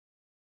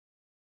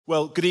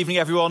Well, good evening,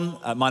 everyone.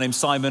 My name's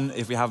Simon.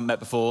 If we haven't met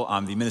before,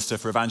 I'm the Minister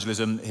for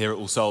Evangelism here at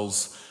All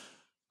Souls.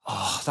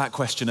 That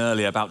question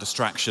earlier about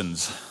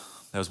distractions,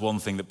 there was one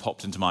thing that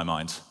popped into my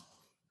mind.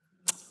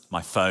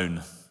 My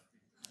phone.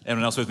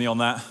 Anyone else with me on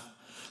that?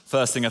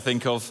 First thing I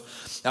think of,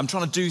 I'm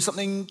trying to do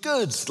something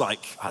good, like,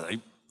 I don't know,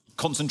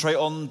 concentrate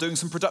on doing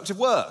some productive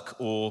work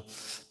or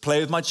play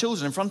with my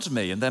children in front of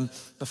me. And then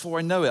before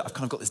I know it, I've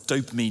kind of got this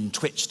dopamine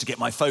twitch to get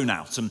my phone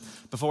out. And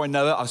before I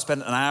know it, I've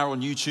spent an hour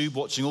on YouTube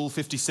watching all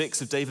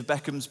 56 of David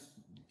Beckham's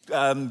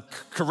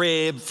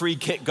career free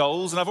kick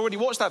goals. And I've already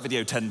watched that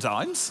video 10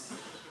 times.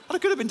 And I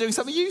could have been doing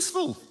something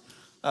useful,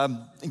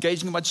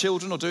 engaging with my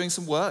children or doing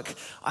some work.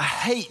 I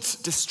hate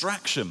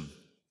distraction.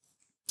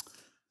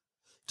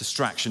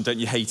 Distraction, don't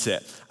you hate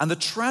it? And the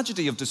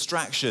tragedy of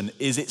distraction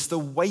is it's the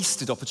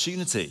wasted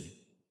opportunity.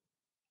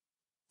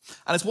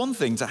 And it's one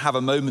thing to have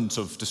a moment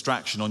of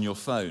distraction on your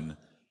phone,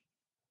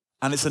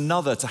 and it's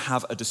another to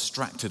have a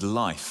distracted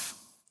life.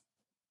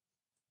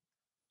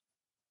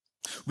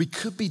 We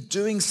could be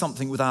doing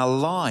something with our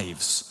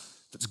lives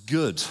that's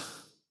good,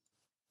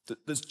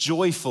 that's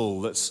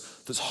joyful,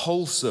 that's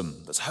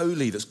wholesome, that's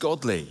holy, that's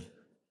godly.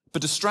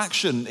 But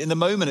distraction, in the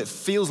moment, it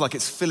feels like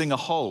it's filling a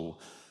hole.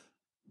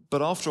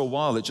 But after a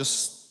while, it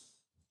just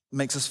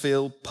makes us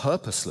feel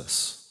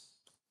purposeless.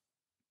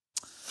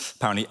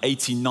 Apparently,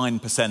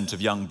 89%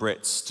 of young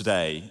Brits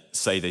today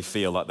say they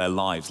feel like their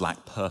lives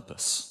lack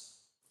purpose.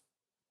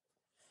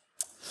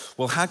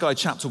 Well, Haggai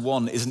chapter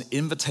 1 is an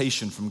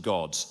invitation from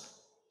God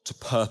to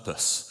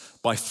purpose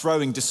by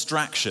throwing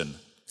distraction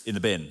in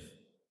the bin.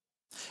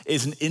 It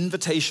is an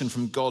invitation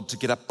from God to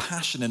get a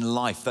passion in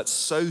life that's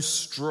so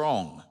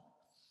strong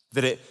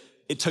that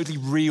it totally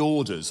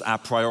reorders our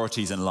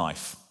priorities in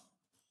life.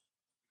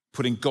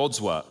 Putting God's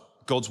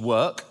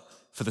work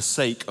for the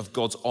sake of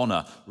God's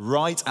honor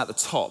right at the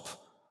top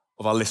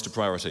of our list of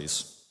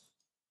priorities.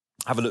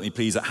 Have a look with me,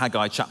 please, at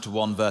Haggai chapter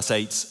 1, verse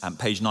 8, and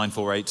page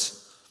 948.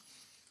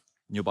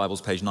 In your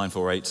Bibles, page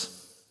 948.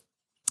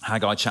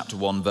 Haggai chapter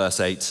 1, verse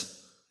 8.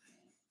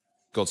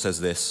 God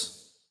says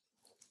this: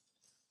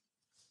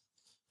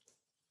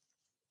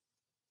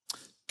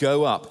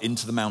 "Go up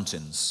into the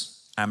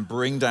mountains and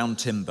bring down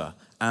timber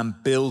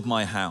and build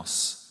my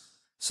house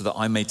so that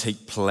I may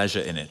take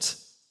pleasure in it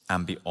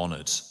and be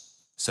honored,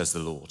 says the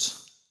Lord."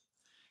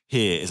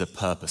 Here is a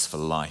purpose for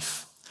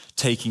life,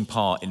 taking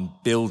part in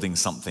building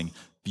something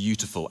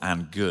beautiful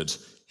and good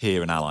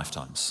here in our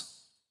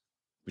lifetimes,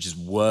 which is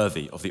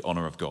worthy of the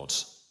honor of God.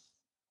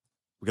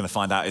 We're going to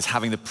find out is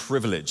having the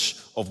privilege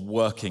of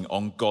working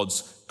on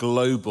God's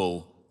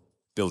global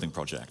building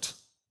project.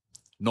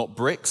 Not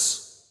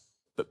bricks,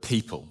 but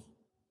people,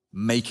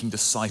 making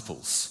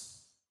disciples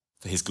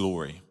for his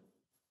glory.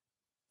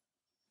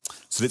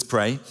 So let's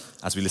pray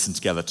as we listen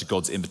together to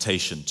God's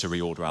invitation to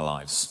reorder our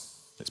lives.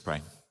 Let's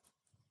pray.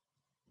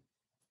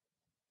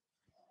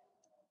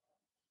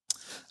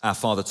 Our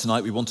Father,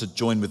 tonight we want to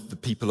join with the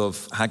people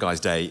of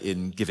Haggai's day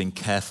in giving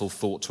careful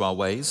thought to our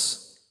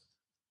ways.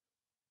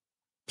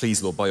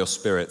 Please, Lord, by your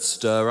Spirit,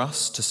 stir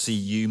us to see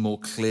you more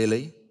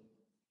clearly.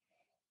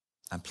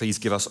 And please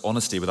give us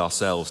honesty with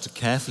ourselves to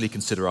carefully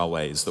consider our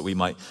ways that we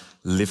might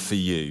live for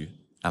you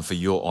and for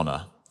your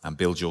honor and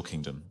build your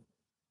kingdom.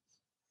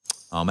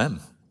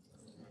 Amen.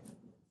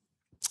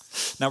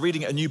 Now,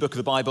 reading a new book of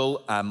the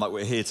Bible, like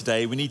we're here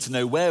today, we need to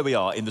know where we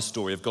are in the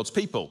story of God's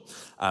people.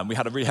 We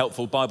had a really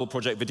helpful Bible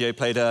Project video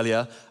played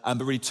earlier, but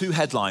really two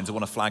headlines I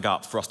want to flag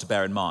up for us to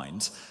bear in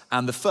mind.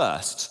 And the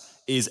first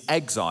is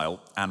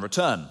exile and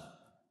return.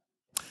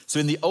 So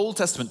in the Old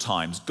Testament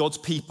times, God's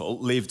people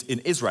lived in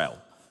Israel,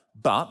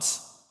 but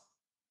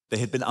they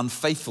had been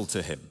unfaithful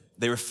to him.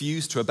 They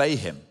refused to obey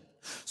him.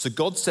 So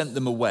God sent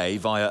them away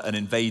via an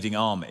invading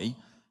army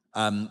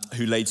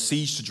who laid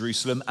siege to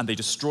Jerusalem, and they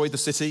destroyed the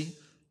city.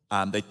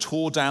 They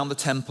tore down the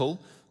temple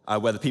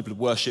where the people had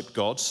worshipped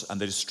God,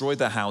 and they destroyed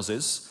their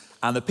houses.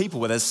 And the people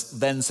were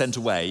then sent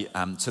away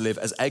to live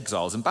as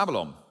exiles in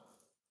Babylon.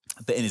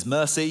 But in his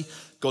mercy,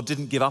 God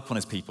didn't give up on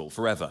his people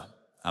forever.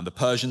 And the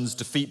Persians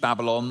defeat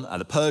Babylon, and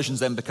the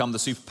Persians then become the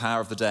superpower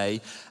of the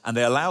day, and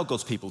they allow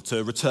God's people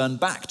to return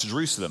back to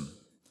Jerusalem.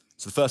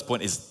 So the first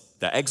point is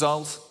they're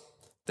exiled,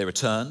 they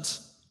returned.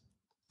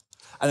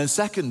 And then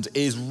second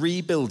is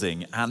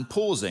rebuilding and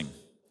pausing.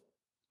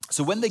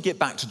 So when they get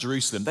back to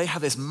Jerusalem, they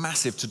have this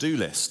massive to-do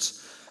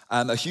list,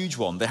 a huge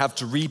one. They have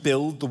to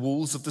rebuild the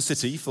walls of the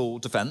city for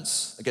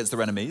defense against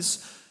their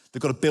enemies.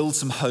 They've got to build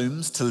some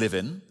homes to live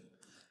in.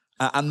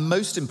 And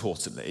most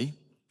importantly,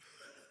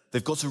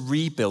 they've got to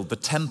rebuild the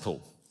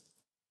temple.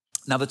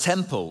 Now, the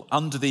temple,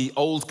 under the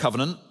Old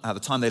Covenant, at the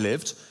time they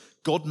lived,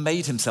 God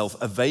made himself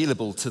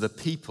available to the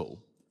people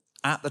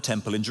at the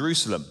temple in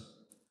Jerusalem.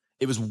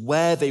 It was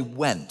where they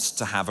went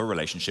to have a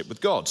relationship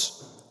with God.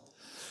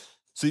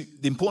 So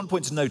the important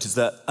point to note is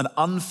that an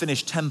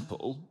unfinished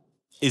temple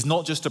is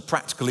not just a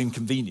practical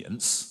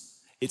inconvenience,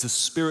 it's a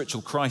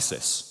spiritual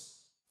crisis.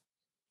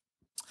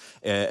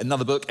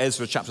 Another book,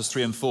 Ezra chapters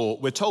 3 and 4,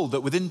 we're told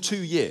that within 2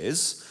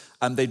 years,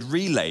 they'd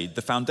relaid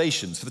the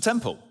foundations for the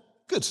temple.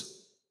 Good.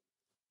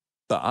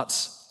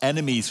 But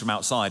enemies from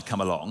outside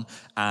come along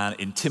and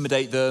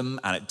intimidate them,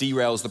 and it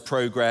derails the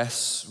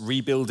progress.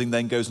 Rebuilding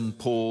then goes on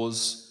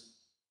pause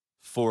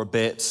for a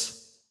bit.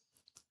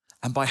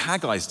 And by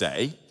Haggai's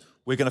day,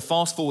 we're going to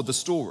fast forward the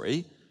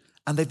story,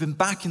 and they've been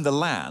back in the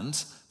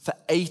land for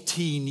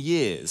 18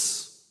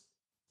 years.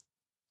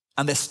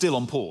 And they're still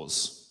on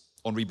pause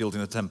on rebuilding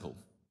the temple.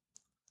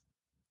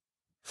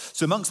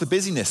 So amongst the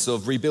busyness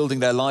of rebuilding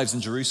their lives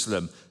in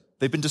Jerusalem,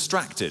 they've been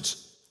distracted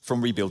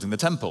from rebuilding the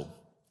temple.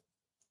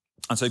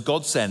 And so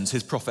God sends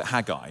his prophet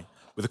Haggai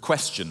with a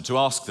question to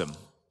ask them.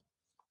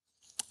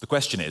 The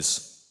question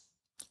is,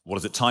 what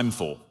is it time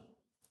for?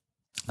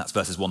 That's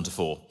verses 1 to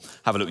 4.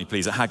 Have a look with me,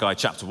 please, at Haggai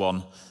chapter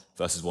 1,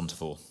 verses 1 to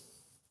 4.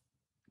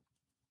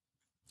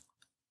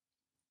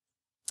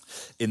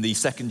 In the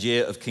second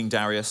year of King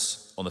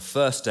Darius, on the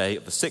first day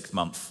of the 6th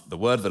month, the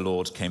word of the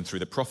Lord came through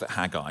the prophet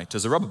Haggai to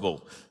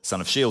Zerubbabel, son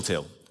of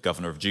Shealtiel,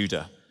 governor of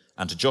Judah,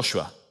 and to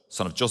Joshua,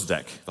 son of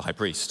Josedek, the high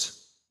priest.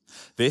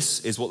 This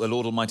is what the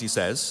Lord Almighty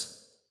says.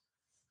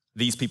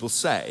 These people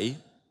say,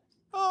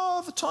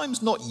 the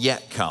time's not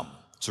yet come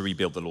to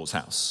rebuild the Lord's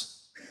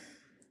house.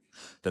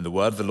 Then the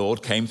word of the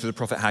Lord came through the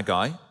prophet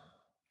Haggai.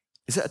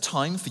 Is it a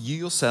time for you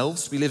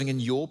yourselves to be living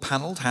in your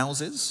panelled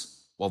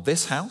houses while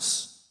this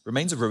house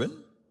remains a ruin?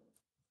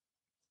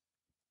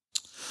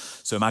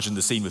 So imagine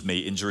the scene with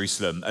me in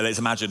Jerusalem. Let's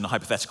imagine a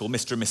hypothetical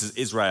Mr. and Mrs.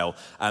 Israel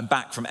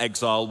back from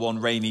exile one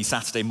rainy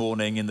Saturday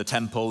morning in the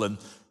temple, and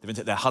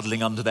they're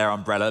huddling under their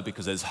umbrella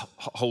because there's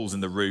holes in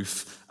the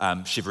roof,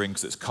 shivering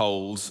because it's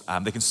cold.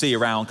 They can see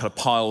around kind of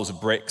piles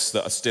of bricks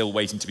that are still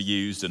waiting to be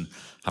used and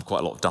have quite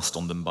a lot of dust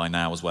on them by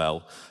now as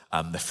well.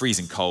 They're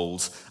freezing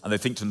cold, and they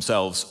think to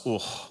themselves,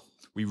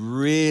 we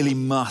really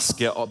must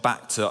get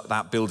back to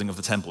that building of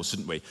the temple,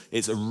 shouldn't we?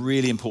 It's a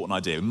really important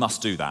idea. We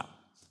must do that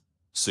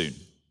soon.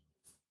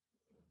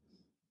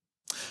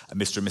 And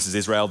Mr. and Mrs.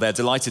 Israel, they're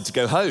delighted to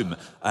go home.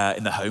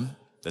 In the home,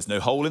 there's no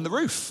hole in the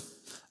roof.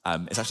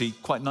 It's actually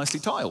quite nicely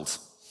tiled.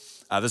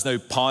 There's no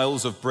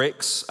piles of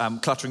bricks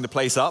cluttering the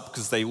place up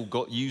because they all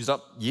got used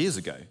up years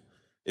ago.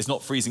 It's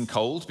not freezing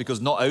cold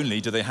because not only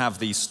do they have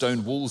these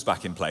stone walls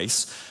back in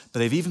place, but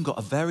they've even got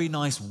a very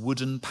nice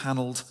wooden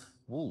panelled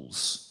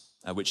walls,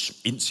 which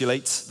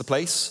insulate the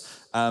place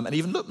and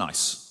even look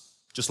nice,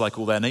 just like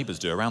all their neighbours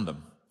do around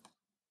them.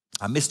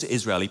 And Mr.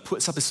 Israel, he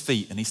puts up his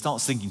feet and he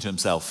starts thinking to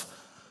himself,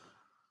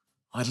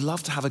 I'd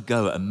love to have a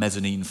go at a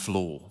mezzanine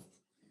floor.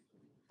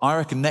 I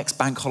reckon next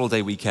bank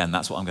holiday weekend,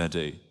 that's what I'm going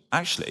to do.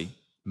 Actually,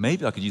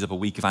 maybe I could use up a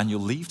week of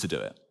annual leave to do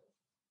it.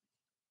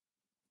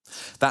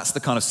 That's the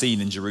kind of scene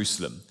in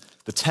Jerusalem.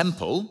 The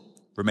temple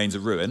remains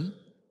a ruin,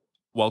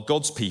 while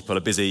God's people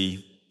are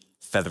busy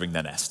feathering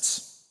their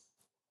nests.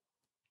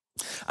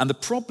 And the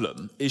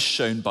problem is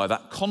shown by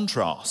that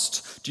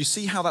contrast. Do you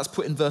see how that's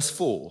put in verse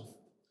 4?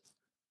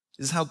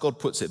 This is how God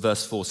puts it,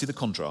 verse 4. See the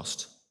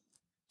contrast?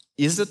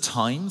 Is it a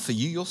time for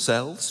you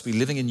yourselves to be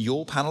living in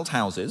your panelled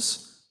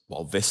houses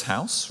while this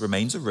house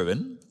remains a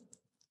ruin?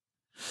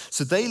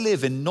 So they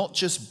live in not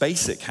just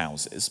basic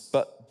houses,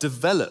 but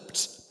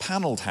developed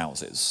panelled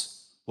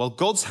houses, while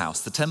God's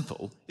house, the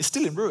temple, is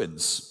still in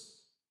ruins.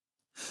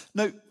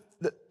 No,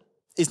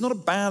 it's not a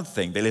bad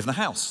thing they live in a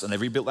house and they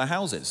rebuilt their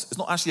houses. It's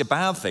not actually a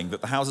bad thing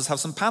that the houses have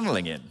some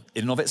panelling in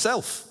and of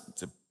itself.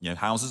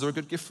 Houses are a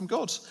good gift from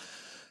God.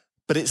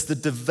 But it's the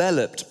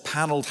developed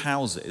panelled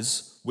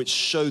houses which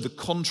show the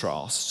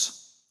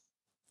contrast,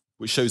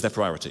 which shows their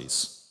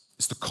priorities.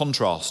 It's the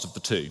contrast of the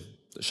two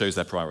that shows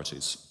their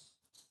priorities.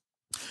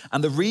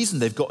 And the reason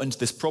they've got into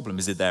this problem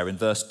is there in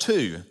verse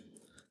 2.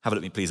 Have a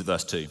look at me, please, at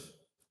verse 2.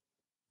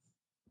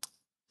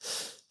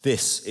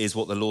 This is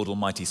what the Lord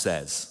Almighty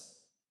says.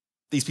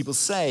 These people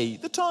say,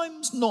 the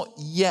time's not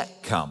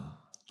yet come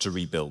to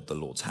rebuild the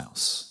Lord's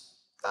house.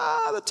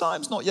 The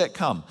time's not yet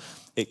come.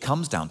 It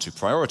comes down to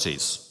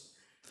priorities.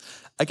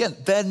 Again,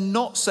 they're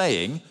not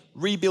saying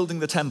rebuilding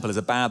the temple is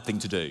a bad thing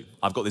to do.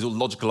 I've got these all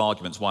logical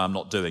arguments why I'm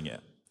not doing it.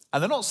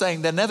 And they're not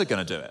saying they're never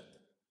going to do it.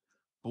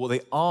 But what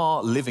they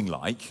are living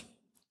like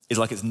is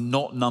like it's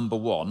not number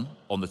one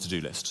on the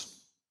to-do list.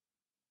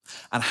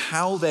 And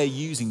how they're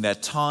using their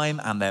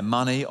time and their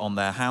money on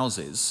their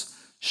houses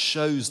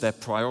shows their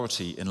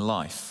priority in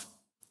life.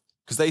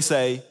 Because they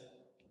say,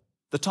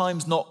 the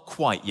time's not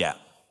quite yet.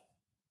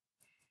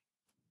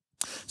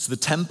 So the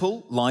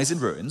temple lies in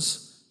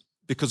ruins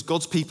because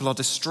God's people are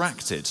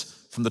distracted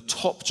from the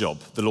top job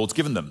the Lord's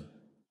given them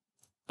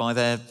by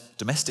their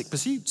domestic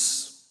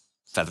pursuits,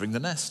 feathering the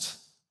nest.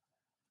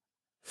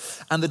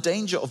 And the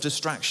danger of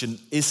distraction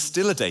is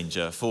still a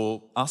danger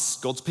for us,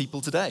 God's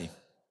people today.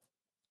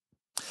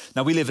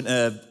 Now, we live in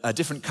a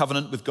different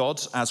covenant with God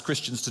as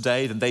Christians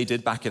today than they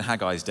did back in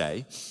Haggai's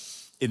day.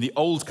 In the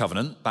old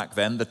covenant, back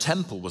then, the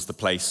temple was the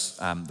place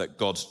that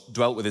God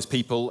dwelt with his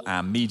people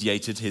and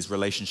mediated his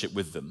relationship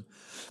with them.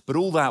 But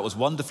all that was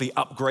wonderfully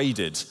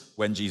upgraded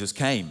when Jesus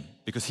came,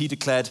 because he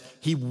declared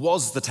he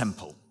was the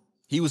temple.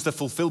 He was the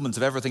fulfillment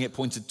of everything it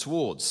pointed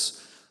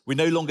towards. We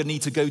no longer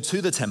need to go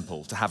to the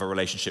temple to have a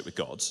relationship with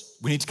God.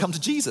 We need to come to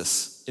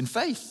Jesus in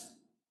faith.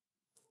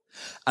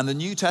 And the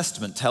New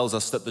Testament tells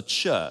us that the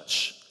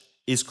church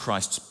is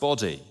Christ's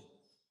body.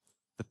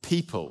 The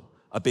people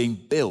are being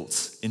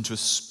built into a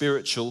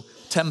spiritual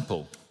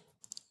temple.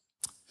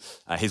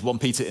 Here's 1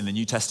 Peter in the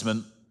New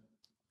Testament.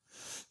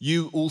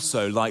 You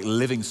also, like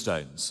living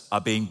stones,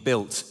 are being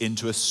built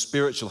into a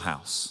spiritual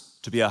house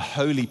to be a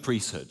holy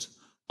priesthood,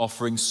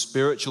 offering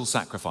spiritual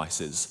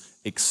sacrifices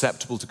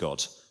acceptable to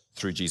God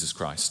through Jesus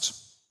Christ.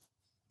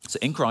 So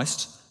in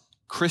Christ,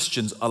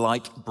 Christians are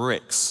like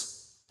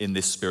bricks in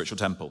this spiritual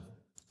temple.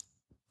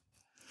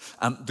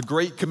 The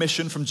Great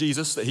Commission from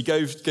Jesus that he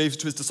gave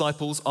to his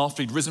disciples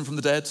after he'd risen from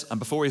the dead and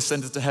before he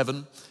ascended to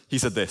heaven, he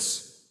said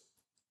this: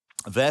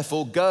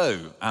 "Therefore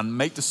go and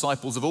make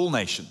disciples of all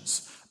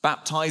nations,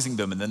 baptizing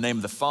them in the name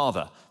of the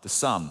Father, the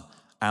Son,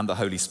 and the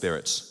Holy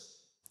Spirit."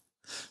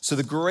 So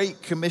the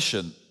Great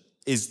Commission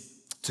is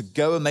to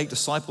go and make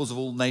disciples of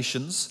all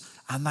nations,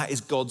 and that is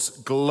God's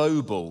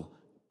global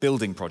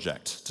building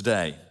project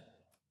today.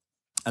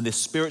 And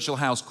this spiritual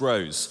house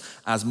grows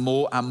as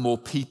more and more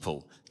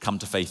people come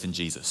to faith in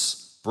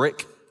Jesus,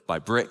 brick by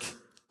brick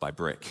by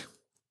brick.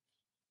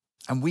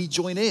 And we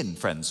join in,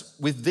 friends,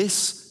 with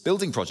this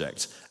building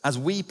project as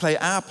we play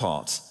our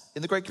part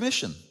in the Great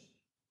Commission.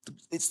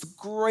 It's the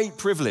great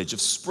privilege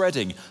of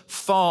spreading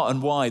far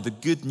and wide the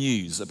good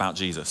news about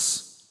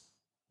Jesus.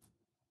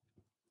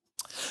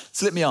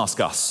 So let me ask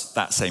us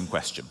that same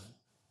question.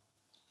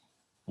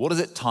 What is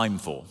it time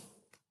for?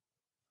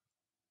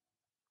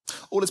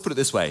 Or let's put it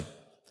this way.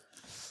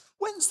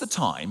 When's the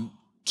time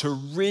to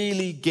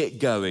really get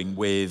going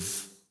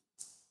with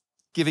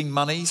giving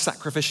money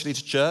sacrificially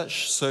to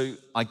church so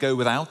I go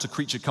without a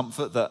creature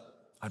comfort that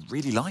I'd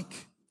really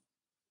like?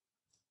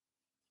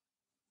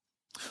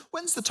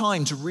 When's the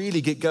time to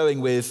really get going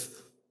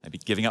with maybe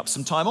giving up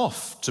some time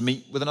off to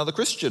meet with another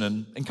Christian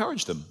and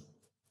encourage them?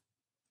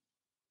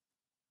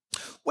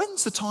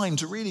 When's the time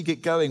to really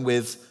get going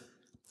with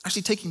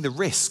actually taking the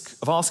risk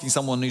of asking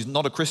someone who's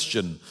not a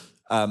Christian,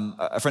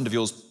 a friend of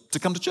yours, to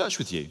come to church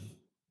with you?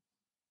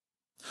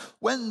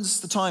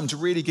 When's the time to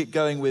really get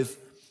going with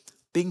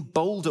being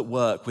bold at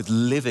work with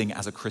living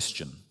as a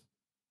Christian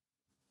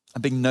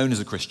and being known as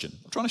a Christian?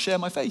 I'm trying to share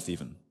my faith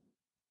even.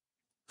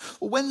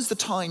 Well, when's the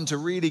time to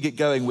really get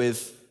going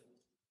with,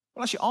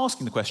 well, actually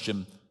asking the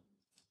question,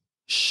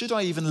 should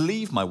I even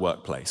leave my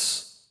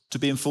workplace to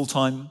be in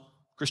full-time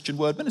Christian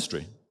word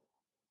ministry?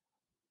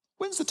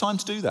 When's the time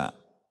to do that?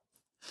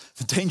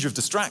 The danger of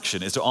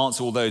distraction is to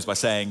answer all those by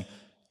saying,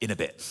 in a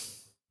bit.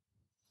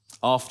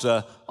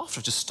 After I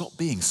just stopped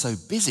being so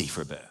busy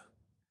for a bit.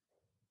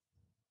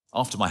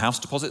 After my house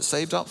deposit's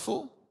saved up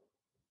for.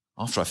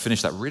 After I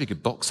finished that really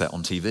good box set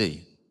on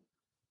TV.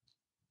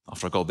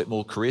 After I got a bit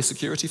more career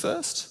security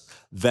first.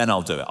 Then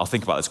I'll do it. I'll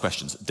think about those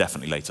questions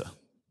definitely later.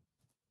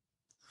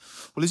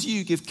 Well, as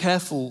you give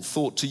careful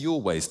thought to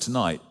your ways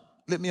tonight,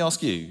 let me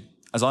ask you,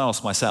 as I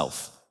ask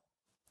myself,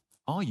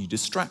 are you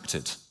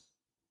distracted?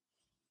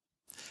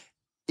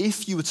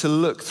 If you were to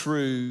look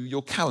through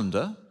your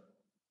calendar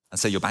and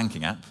say your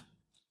banking app,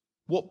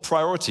 what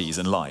priorities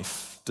in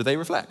life do they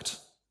reflect?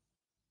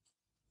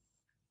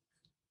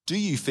 Do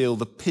you feel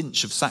the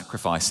pinch of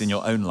sacrifice in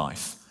your own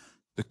life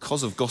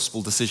because of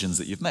gospel decisions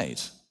that you've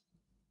made?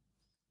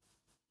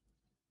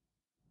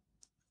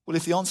 Well,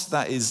 if the answer to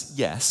that is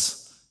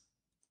yes,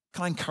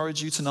 can I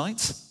encourage you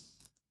tonight?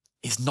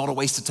 It's not a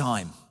waste of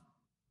time.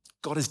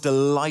 God is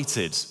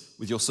delighted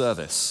with your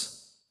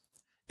service.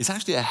 It's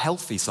actually a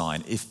healthy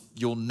sign if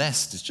your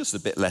nest is just a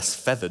bit less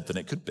feathered than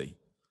it could be,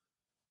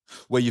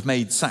 where you've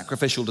made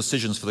sacrificial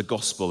decisions for the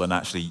gospel and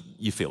actually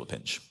you feel a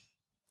pinch.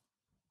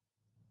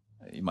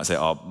 You might say,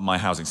 oh, my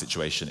housing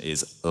situation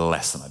is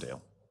less than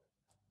ideal.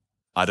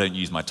 I don't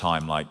use my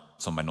time like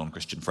some of my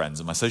non-Christian friends,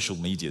 and my social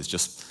media is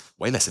just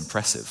way less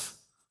impressive.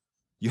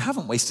 You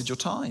haven't wasted your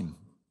time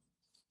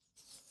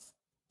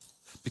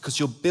because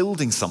you're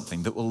building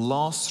something that will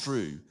last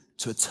through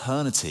to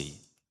eternity.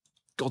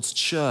 God's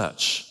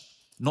church,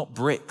 not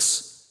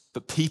bricks,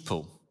 but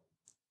people.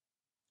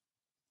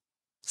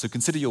 So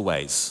consider your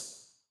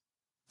ways.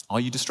 Are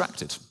you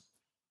distracted?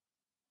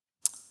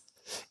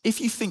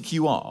 If you think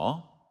you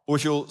are, or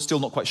if you're still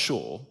not quite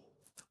sure,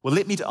 well,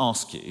 let me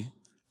ask you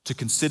to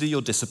consider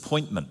your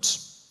disappointment.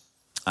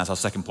 As our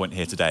second point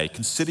here today,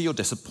 consider your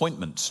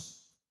disappointment.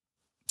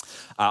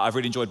 I've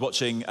really enjoyed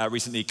watching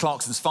recently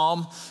Clarkson's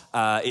Farm.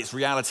 It's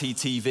reality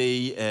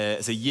TV.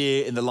 It's a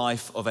year in the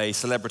life of a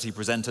celebrity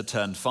presenter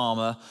turned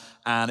farmer.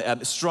 And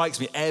it strikes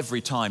me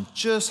every time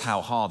just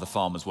how hard the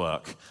farmers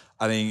work.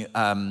 I mean,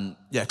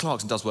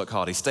 Clarkson does work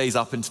hard. He stays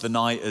up into the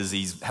night as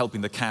he's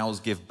helping the cows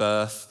give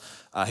birth.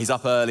 He's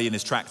up early in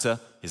his tractor,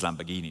 his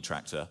Lamborghini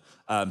tractor,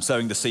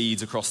 sowing the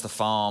seeds across the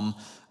farm.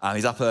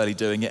 He's up early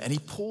doing it, and he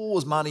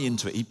pours money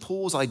into it. He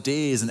pours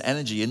ideas and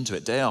energy into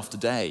it day after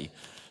day.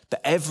 But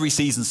every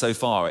season so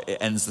far, it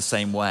ends the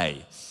same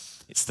way.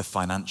 It's the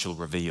financial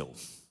reveal,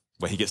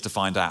 where he gets to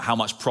find out how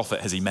much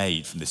profit has he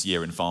made from this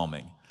year in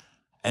farming.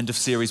 End of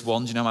series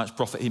 1, do you know how much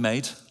profit he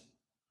made?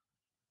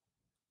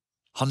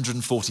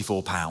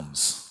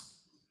 £144.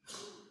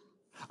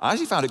 I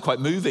actually found it quite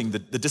moving, the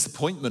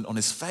disappointment on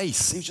his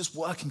face. He was just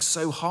working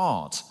so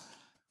hard,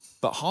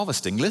 but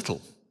harvesting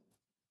little.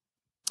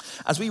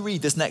 As we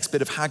read this next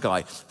bit of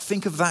Haggai,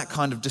 think of that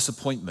kind of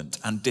disappointment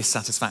and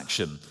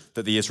dissatisfaction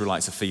that the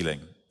Israelites are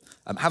feeling.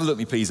 Have a look,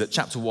 me please, at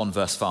chapter 1,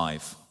 verse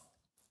 5.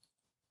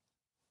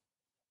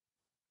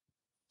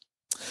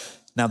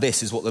 Now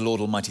this is what the Lord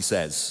Almighty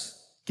says.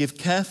 Give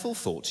careful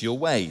thought to your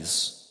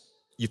ways.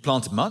 You've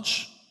planted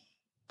much,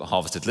 but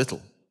harvested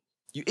little.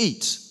 You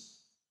eat,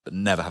 but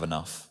never have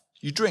enough.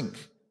 You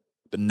drink,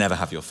 but never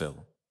have your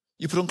fill.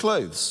 You put on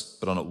clothes,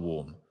 but are not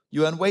warm.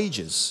 You earn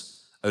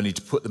wages, only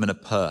to put them in a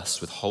purse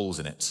with holes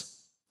in it.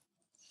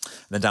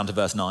 And then down to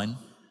verse 9.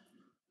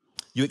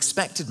 You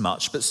expected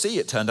much, but see,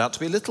 it turned out to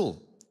be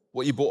little.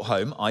 What you brought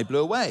home, I blew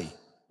away.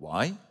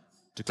 Why?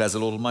 Declares the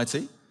Lord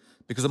Almighty.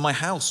 Because of my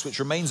house, which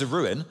remains a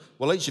ruin,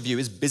 while each of you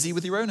is busy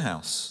with your own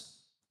house.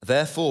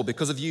 Therefore,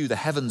 because of you, the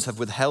heavens have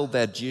withheld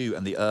their dew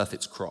and the earth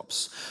its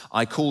crops.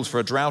 I called for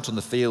a drought on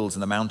the fields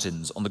and the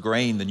mountains, on the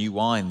grain, the new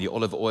wine, the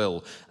olive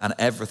oil, and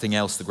everything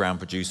else the ground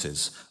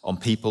produces, on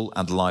people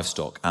and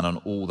livestock, and on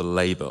all the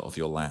labor of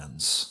your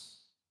lands.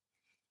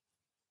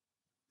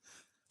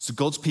 So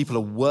God's people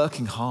are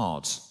working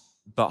hard,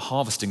 but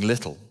harvesting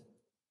little.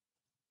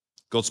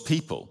 God's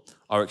people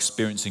are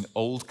experiencing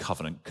old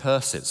covenant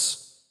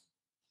curses.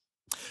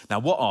 Now,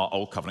 what are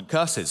Old Covenant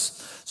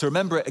curses? So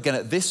remember, again,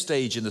 at this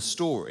stage in the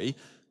story,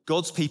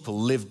 God's people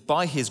live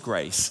by his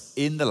grace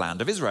in the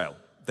land of Israel.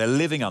 They're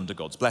living under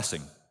God's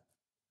blessing.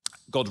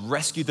 God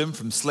rescued them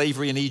from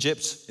slavery in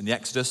Egypt in the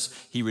Exodus.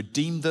 He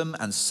redeemed them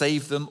and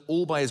saved them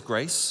all by his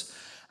grace.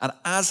 And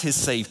as his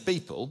saved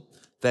people,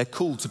 they're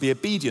called to be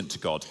obedient to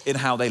God in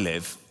how they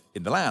live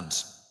in the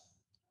land.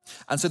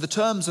 And so the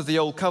terms of the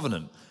Old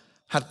Covenant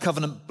had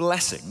covenant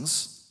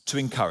blessings to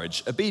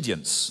encourage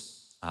obedience.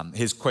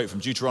 Here's a quote from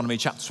Deuteronomy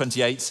chapter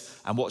 28,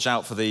 and watch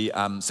out for the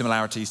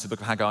similarities to the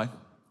book of Haggai.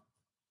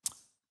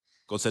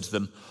 God said to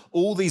them,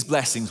 all these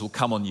blessings will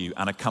come on you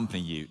and accompany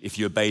you if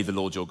you obey the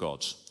Lord your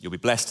God. You'll be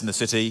blessed in the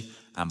city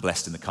and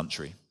blessed in the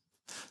country.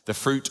 The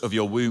fruit of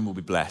your womb will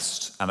be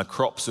blessed, and the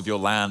crops of your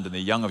land and the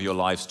young of your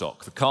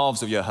livestock, the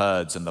calves of your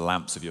herds and the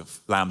lambs of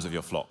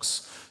your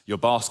flocks. Your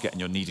basket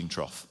and your kneading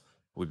trough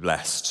will be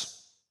blessed.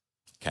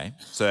 Okay,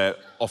 so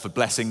offered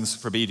blessings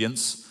for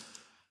obedience,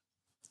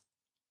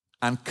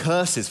 and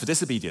curses for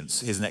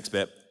disobedience. Here's the next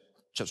bit,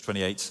 chapter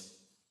 28.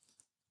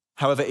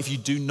 However, if you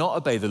do not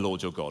obey the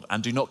Lord your God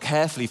and do not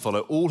carefully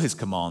follow all his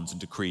commands and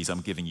decrees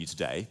I'm giving you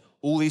today,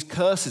 all these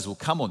curses will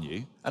come on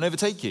you and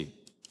overtake you.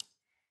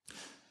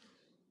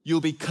 You'll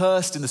be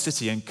cursed in the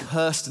city and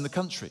cursed in the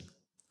country.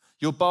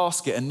 Your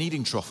basket and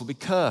kneading trough will be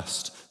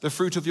cursed. The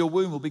fruit of your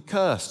womb will be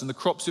cursed, and the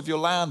crops of your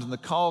land and the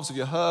calves of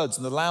your herds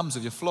and the lambs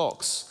of your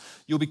flocks.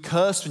 You'll be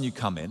cursed when you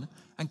come in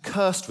and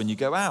cursed when you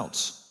go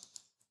out.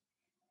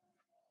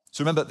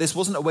 So remember, this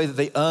wasn't a way that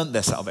they earned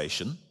their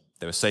salvation.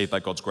 They were saved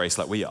by God's grace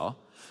like we are.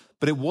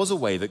 But it was a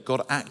way that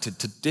God acted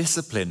to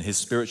discipline his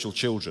spiritual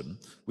children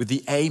with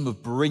the aim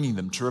of bringing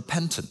them to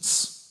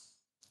repentance.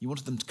 He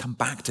wanted them to come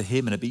back to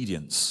him in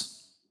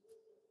obedience.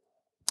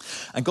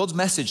 And God's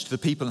message to the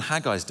people in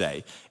Haggai's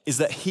day is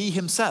that he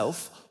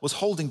himself was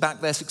holding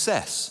back their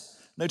success.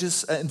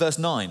 Notice in verse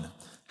 9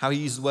 how he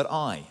uses the word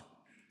I.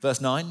 Verse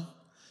 9,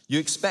 you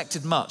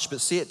expected much, but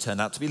see, it turned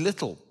out to be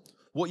little.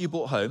 What you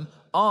brought home,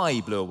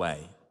 I blew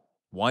away.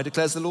 Why,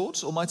 declares the Lord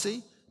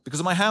Almighty?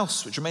 Because of my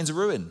house, which remains a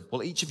ruin,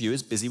 while each of you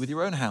is busy with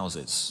your own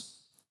houses.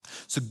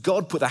 So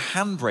God put a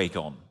handbrake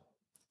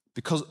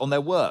on their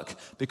work,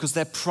 because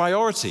their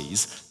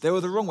priorities, they were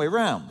the wrong way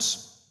around.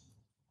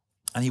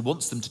 And he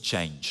wants them to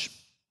change.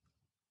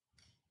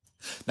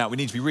 Now, we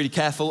need to be really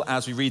careful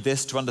as we read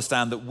this to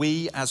understand that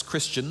we as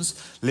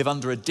Christians live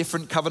under a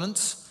different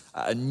covenant,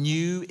 a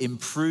new,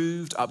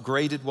 improved,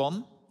 upgraded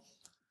one.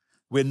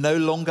 We're no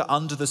longer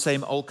under the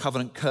same old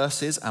covenant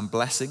curses and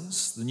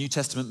blessings. The New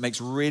Testament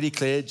makes really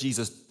clear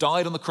Jesus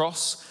died on the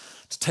cross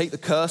to take the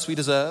curse we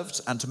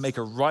deserved and to make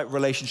a right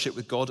relationship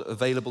with God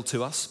available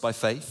to us by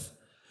faith.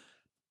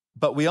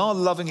 But we are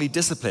lovingly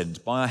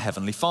disciplined by our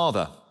Heavenly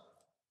Father.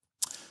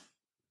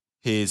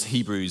 Here's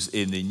Hebrews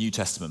in the New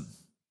Testament.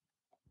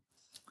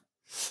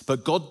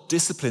 But God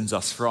disciplines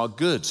us for our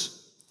good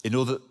in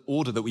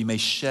order that we may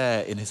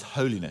share in his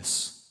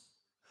holiness.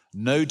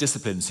 No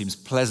discipline seems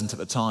pleasant at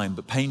the time,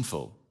 but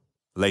painful.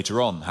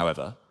 Later on,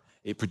 however,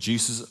 it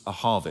produces a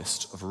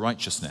harvest of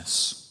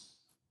righteousness.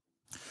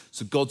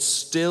 So God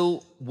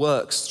still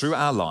works through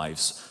our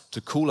lives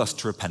to call us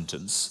to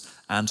repentance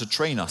and to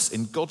train us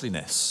in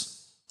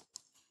godliness.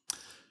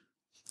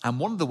 And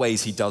one of the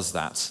ways he does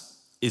that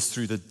is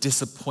through the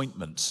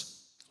disappointment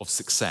of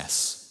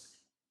success.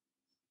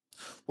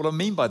 What I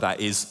mean by that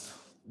is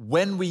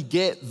when we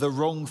get the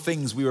wrong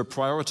things we were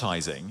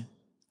prioritizing,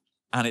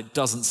 and it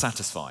doesn't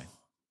satisfy.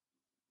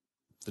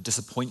 The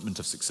disappointment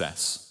of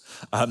success.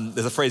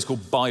 There's a phrase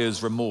called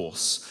buyer's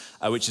remorse,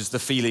 which is the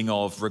feeling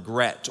of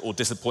regret or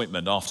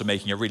disappointment after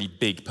making a really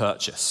big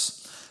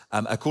purchase.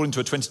 According to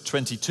a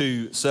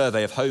 2022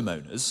 survey of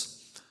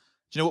homeowners, do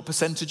you know what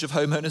percentage of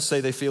homeowners say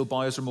they feel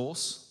buyer's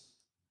remorse?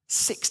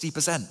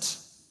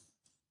 60%.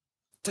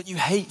 Don't you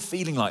hate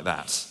feeling like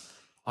that?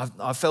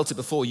 I've felt it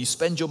before. You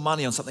spend your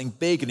money on something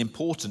big and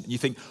important, and you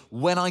think,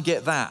 when I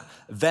get that,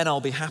 then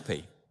I'll be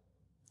happy.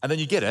 And then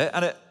you get it,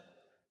 and it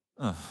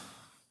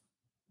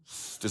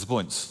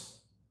disappoints.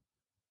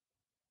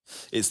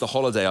 It's the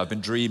holiday I've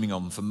been dreaming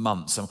on for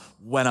months, and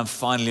when I'm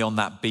finally on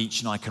that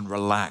beach and I can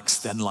relax,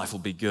 then life will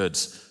be good.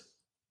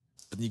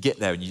 But then you get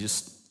there and you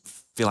just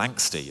feel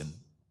angsty, and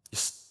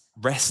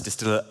rest is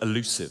still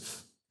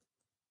elusive.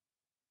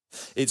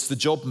 It's the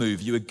job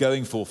move you were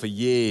going for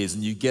years,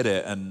 and you get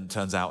it, and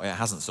turns out it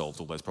hasn't solved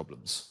all those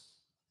problems.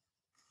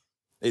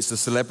 It's the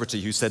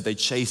celebrity who said they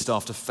chased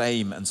after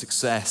fame and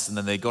success, and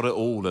then they got it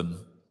all and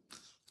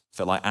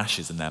felt like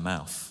ashes in their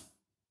mouth.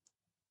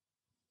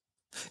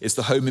 It's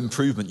the home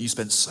improvement you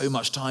spent so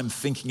much time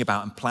thinking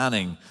about and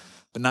planning,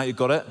 but now you've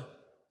got it.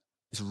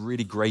 It's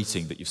really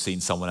grating that you've seen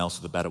someone else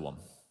with a better one.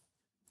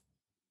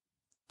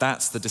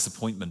 That's the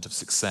disappointment of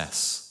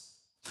success.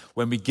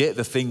 When we get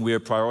the thing we're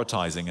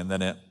prioritizing and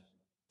then it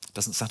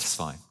doesn't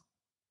satisfy.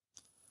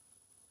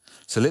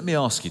 So let me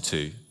ask you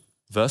to,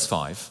 verse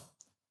 5,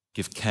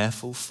 give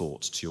careful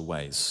thought to your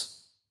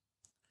ways.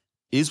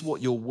 Is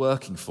what you're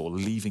working for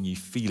leaving you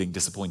feeling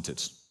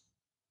disappointed?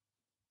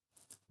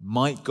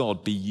 Might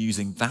God be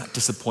using that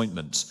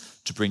disappointment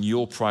to bring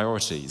your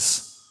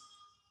priorities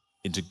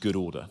into good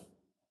order?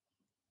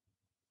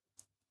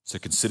 So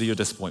consider your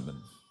disappointment.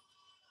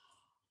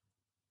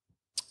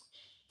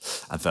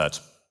 And third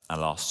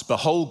and last,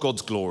 behold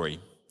God's glory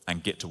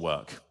and get to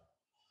work.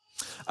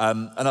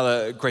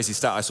 Another crazy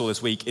stat I saw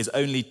this week is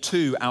only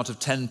 2 out of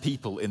 10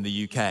 people in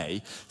the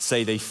UK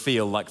say they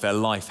feel like their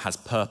life has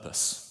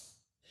purpose.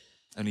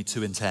 Only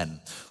 2 in 10.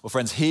 Well,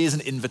 friends, here's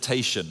an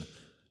invitation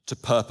to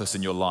purpose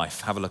in your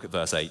life. Have a look at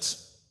verse 8.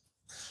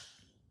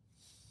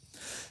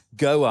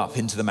 Go up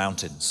into the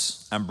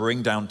mountains and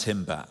bring down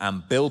timber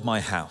and build my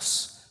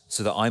house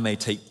so that I may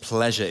take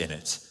pleasure in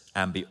it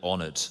and be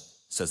honored,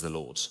 says the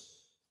Lord.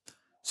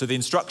 So the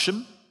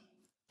instruction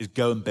is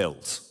go and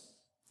build.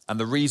 And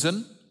the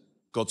reason,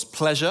 God's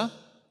pleasure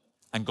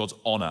and God's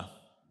honor.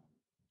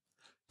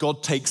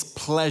 God takes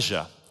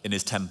pleasure in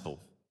his temple.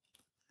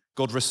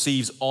 God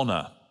receives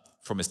honor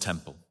from his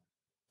temple.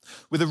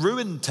 With a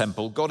ruined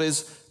temple, God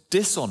is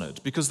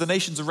dishonored because the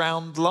nations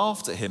around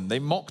laughed at him, they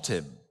mocked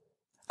him.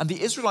 And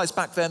the Israelites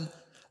back then,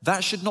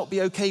 that should not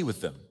be okay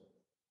with them.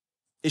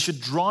 It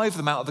should drive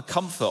them out of the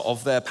comfort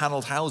of their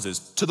paneled houses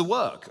to the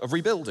work of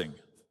rebuilding.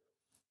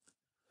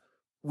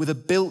 With a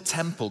built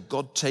temple,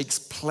 God takes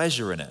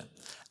pleasure in it.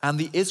 And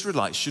the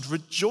Israelites should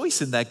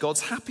rejoice in their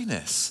God's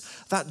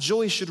happiness. That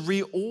joy should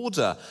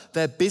reorder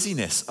their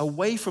busyness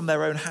away from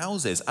their own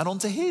houses and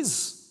onto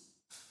his.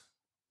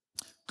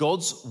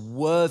 God's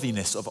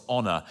worthiness of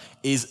honor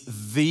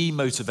is the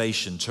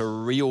motivation to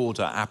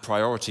reorder our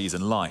priorities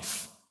in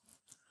life.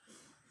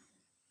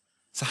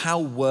 So how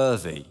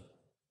worthy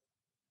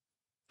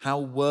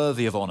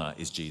of honor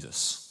is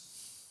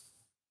Jesus?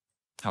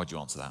 How would you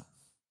answer that?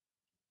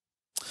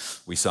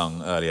 We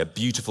sung earlier,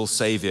 beautiful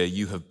Savior,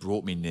 you have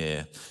brought me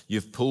near.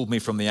 You've pulled me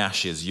from the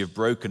ashes. You've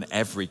broken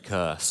every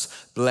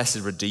curse.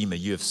 Blessed Redeemer,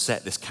 you have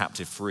set this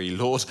captive free.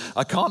 Lord,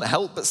 I can't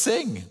help but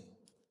sing.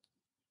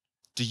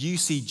 Do you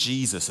see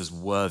Jesus as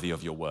worthy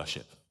of your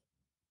worship?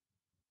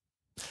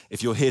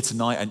 If you're here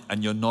tonight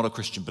and you're not a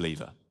Christian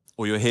believer,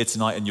 or you're here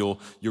tonight and you're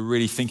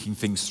really thinking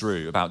things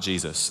through about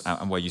Jesus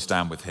and where you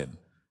stand with him,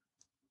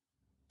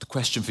 the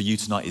question for you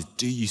tonight is,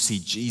 do you see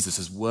Jesus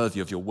as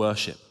worthy of your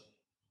worship?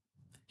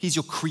 He's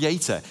your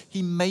creator.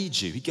 He made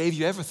you. He gave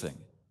you everything.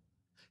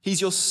 He's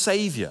your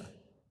savior.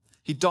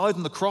 He died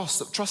on the cross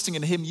that trusting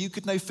in him, you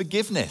could know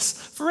forgiveness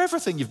for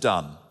everything you've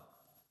done.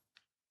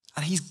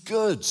 And he's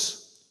good.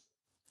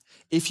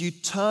 If you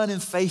turn in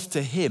faith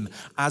to him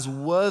as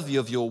worthy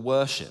of your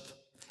worship,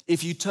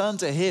 if you turn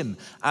to him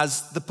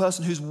as the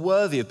person who's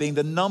worthy of being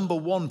the number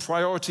one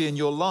priority in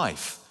your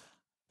life,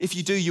 if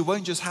you do, you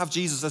won't just have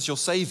Jesus as your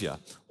savior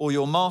or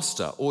your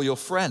master or your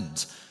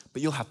friend,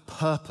 but you'll have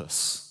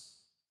purpose.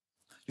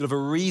 You'll have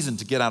a reason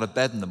to get out of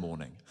bed in the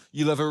morning.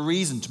 You'll have a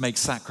reason to make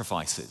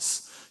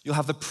sacrifices. You'll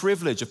have the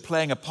privilege of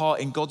playing a part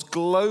in God's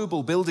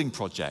global building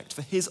project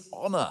for his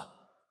honor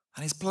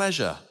and his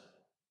pleasure.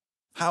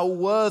 How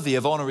worthy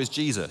of honor is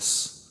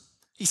Jesus?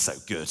 He's so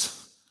good.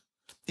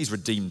 He's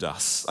redeemed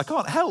us. I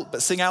can't help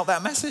but sing out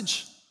that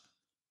message.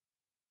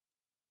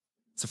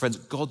 So friends,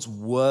 God's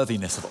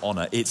worthiness of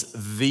honor, it's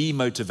the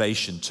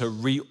motivation to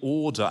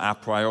reorder our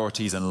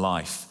priorities in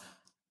life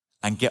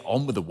and get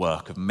on with the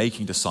work of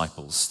making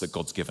disciples that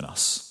God's given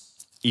us,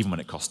 even when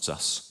it costs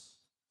us.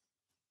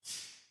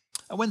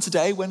 And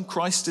when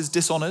Christ is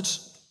dishonored,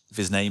 if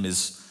the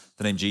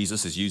name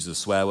Jesus is used as a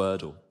swear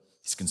word or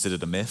he's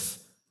considered a myth,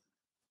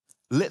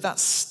 let that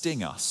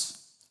sting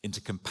us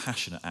into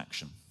compassionate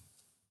action.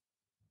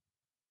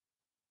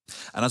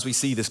 And as we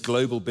see this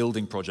global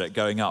building project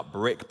going up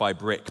brick by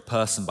brick,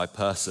 person by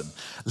person,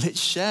 let's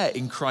share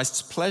in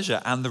Christ's pleasure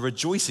and the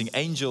rejoicing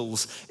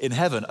angels in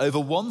heaven over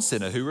one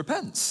sinner who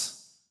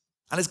repents.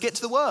 And let's get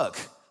to the work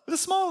with a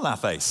smile on our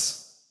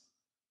face.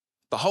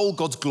 Behold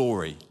God's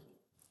glory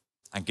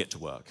and get to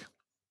work.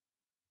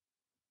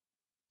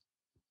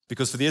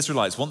 Because for the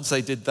Israelites, once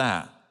they did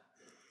that,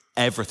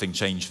 everything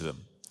changed for them.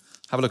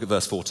 Have a look at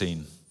verse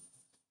 14.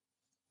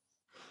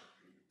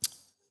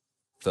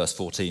 Verse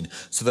 14,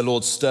 so the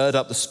Lord stirred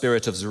up the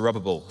spirit of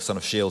Zerubbabel, son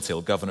of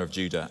Shealtiel, governor of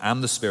Judah,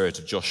 and the spirit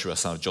of Joshua,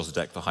 son of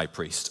Josedek, the high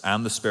priest,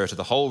 and the spirit of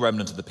the whole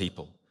remnant of the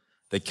people.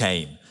 They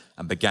came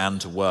and began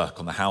to work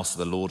on the house of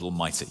the Lord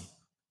Almighty,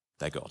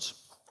 their God.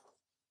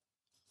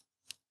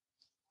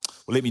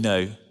 Well,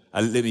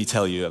 let me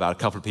tell you about a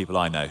couple of people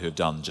I know who have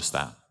done just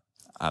that.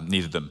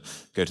 Neither of them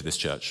go to this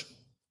church.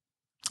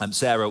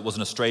 Sarah was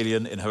an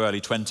Australian in her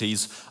early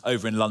 20s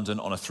over in London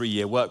on a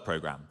 3-year work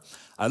programme.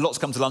 Lots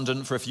come to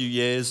London for a few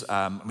years,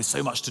 with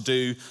so much to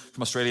do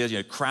from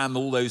Australia, cram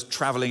all those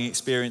travelling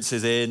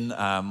experiences in,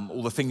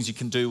 all the things you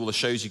can do, all the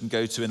shows you can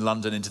go to in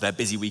London into their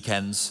busy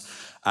weekends,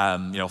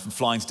 often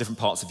flying to different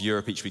parts of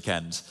Europe each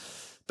weekend.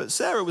 But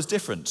Sarah was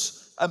different.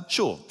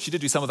 Sure, she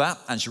did do some of that,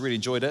 and she really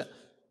enjoyed it,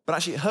 but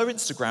actually her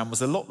Instagram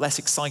was a lot less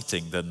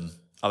exciting than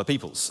other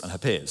people's and her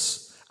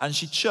peers, and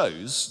she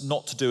chose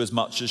not to do as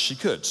much as she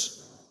could.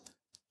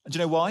 And do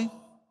you know why?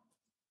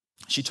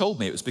 She told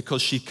me it was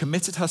because she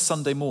committed her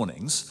Sunday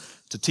mornings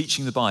to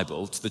teaching the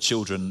Bible to the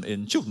children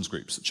in children's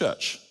groups at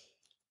church.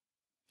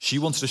 She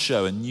wanted to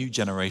show a new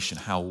generation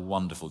how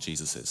wonderful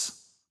Jesus is.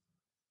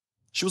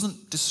 She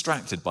wasn't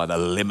distracted by the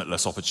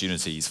limitless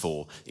opportunities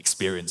for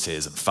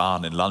experiences and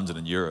fun in London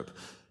and Europe.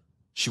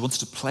 She wanted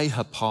to play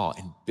her part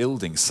in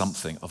building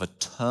something of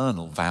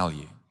eternal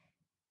value.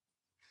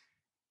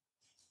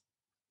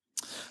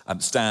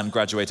 Stan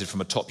graduated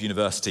from a top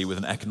university with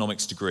an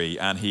economics degree,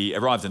 and he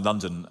arrived in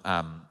London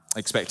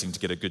expecting to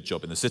get a good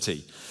job in the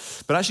city.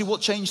 But actually what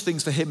changed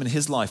things for him in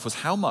his life was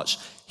how much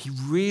he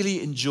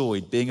really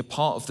enjoyed being a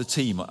part of the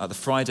team at the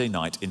Friday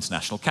night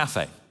International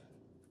Cafe.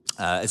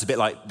 It's a bit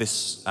like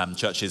this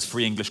church's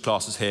free English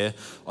classes here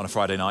on a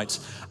Friday night.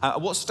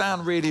 What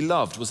Stan really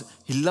loved was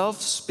he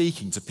loved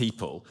speaking to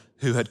people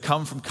who had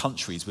come from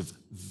countries with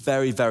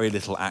very, very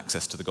little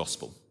access to the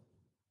gospel.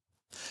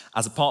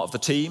 As a part of the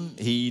team,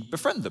 he'd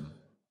befriend them.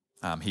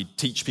 He'd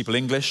teach people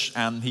English,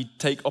 and he'd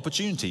take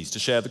opportunities to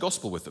share the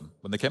gospel with them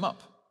when they came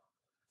up.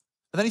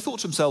 And then he thought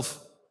to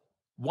himself,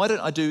 why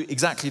don't I do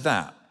exactly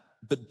that,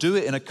 but do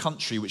it in a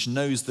country which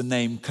knows the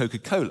name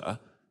Coca-Cola,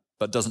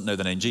 but doesn't know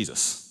the name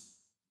Jesus?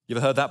 You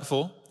ever heard that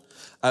before?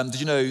 Did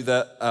you know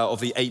that of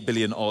the 8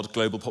 billion odd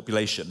global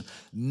population,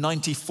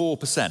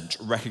 94%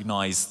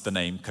 recognize the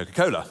name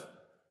Coca-Cola?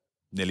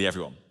 Nearly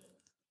everyone.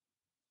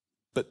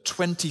 But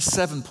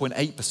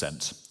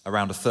 27.8%,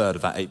 around a third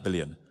of that 8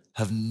 billion,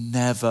 have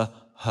never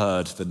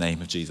heard the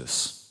name of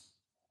Jesus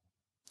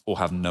or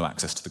have no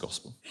access to the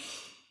gospel.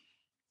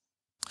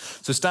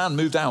 So Stan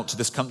moved out to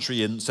this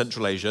country in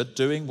Central Asia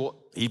doing what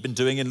he'd been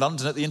doing in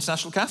London at the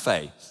International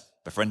Cafe,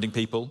 befriending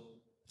people,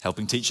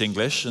 helping teach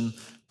English, and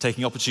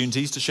taking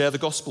opportunities to share the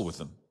gospel with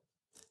them.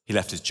 He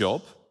left his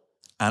job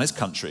and his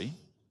country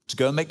to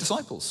go and make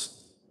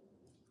disciples.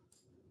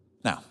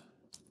 Now,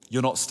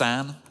 you're not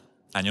Stan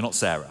and you're not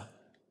Sarah,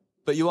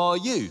 but you are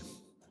you.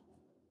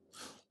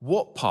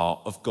 What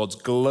part of God's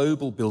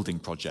global building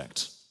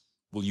project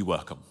will you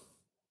work on?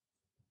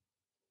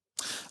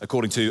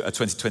 According to a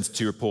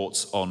 2022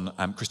 report on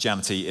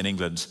Christianity in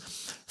England,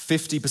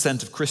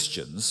 50% of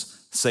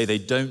Christians say they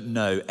don't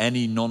know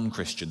any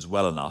non-Christians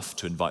well enough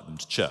to invite them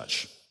to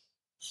church.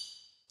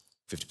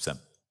 50%.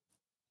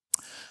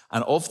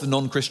 And of the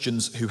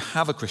non-Christians who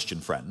have a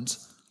Christian friend,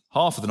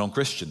 half of the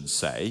non-Christians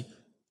say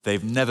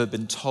they've never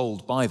been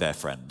told by their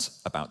friend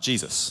about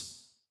Jesus.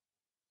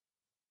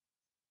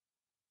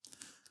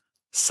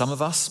 Some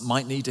of us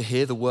might need to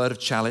hear the word of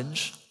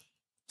challenge.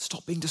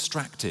 Stop being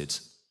distracted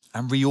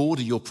and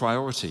reorder your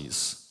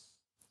priorities.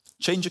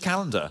 Change your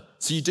calendar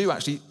so you do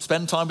actually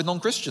spend time with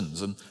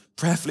non-Christians and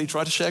prayerfully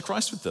try to share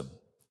Christ with them.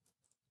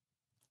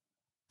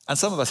 And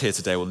some of us here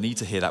today will need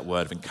to hear that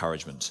word of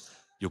encouragement.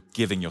 You're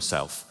giving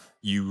yourself.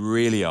 You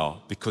really are,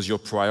 because your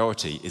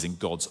priority is in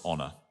God's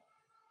honor.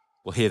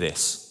 Well, hear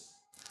this.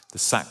 The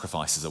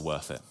sacrifices are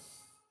worth it.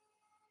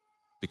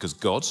 Because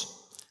God,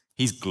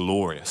 He's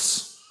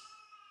glorious.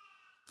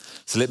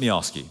 So let me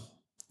ask you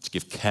to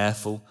give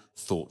careful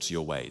thought to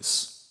your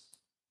ways.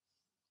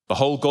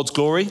 Behold God's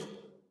glory.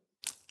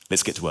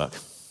 Let's get to work.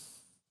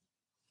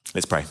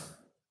 Let's pray.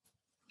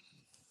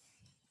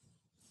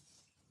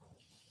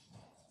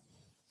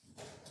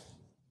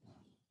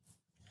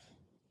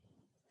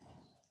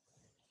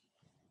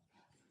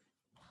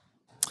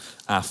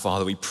 Our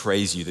Father, we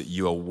praise you that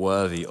you are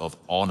worthy of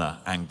honor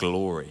and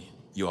glory.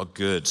 You are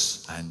good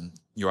and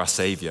you're our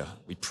Savior.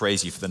 We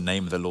praise you for the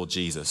name of the Lord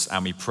Jesus,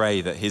 and we pray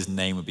that his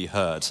name would be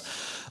heard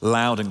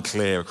loud and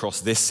clear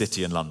across this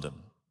city and London.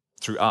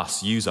 Through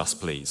us, use us,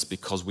 please,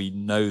 because we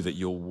know that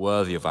you're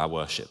worthy of our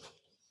worship.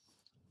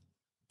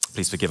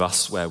 Please forgive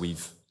us where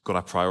we've got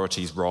our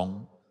priorities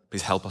wrong.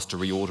 Please help us to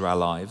reorder our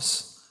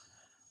lives.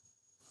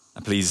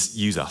 And please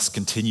use us,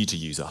 continue to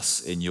use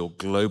us in your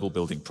global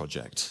building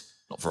project,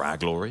 not for our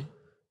glory,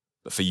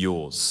 but for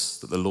yours,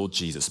 that the Lord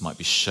Jesus might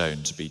be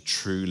shown to be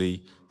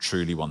truly,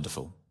 truly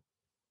wonderful.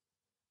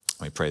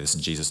 We pray this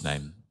in Jesus'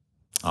 name.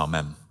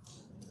 Amen.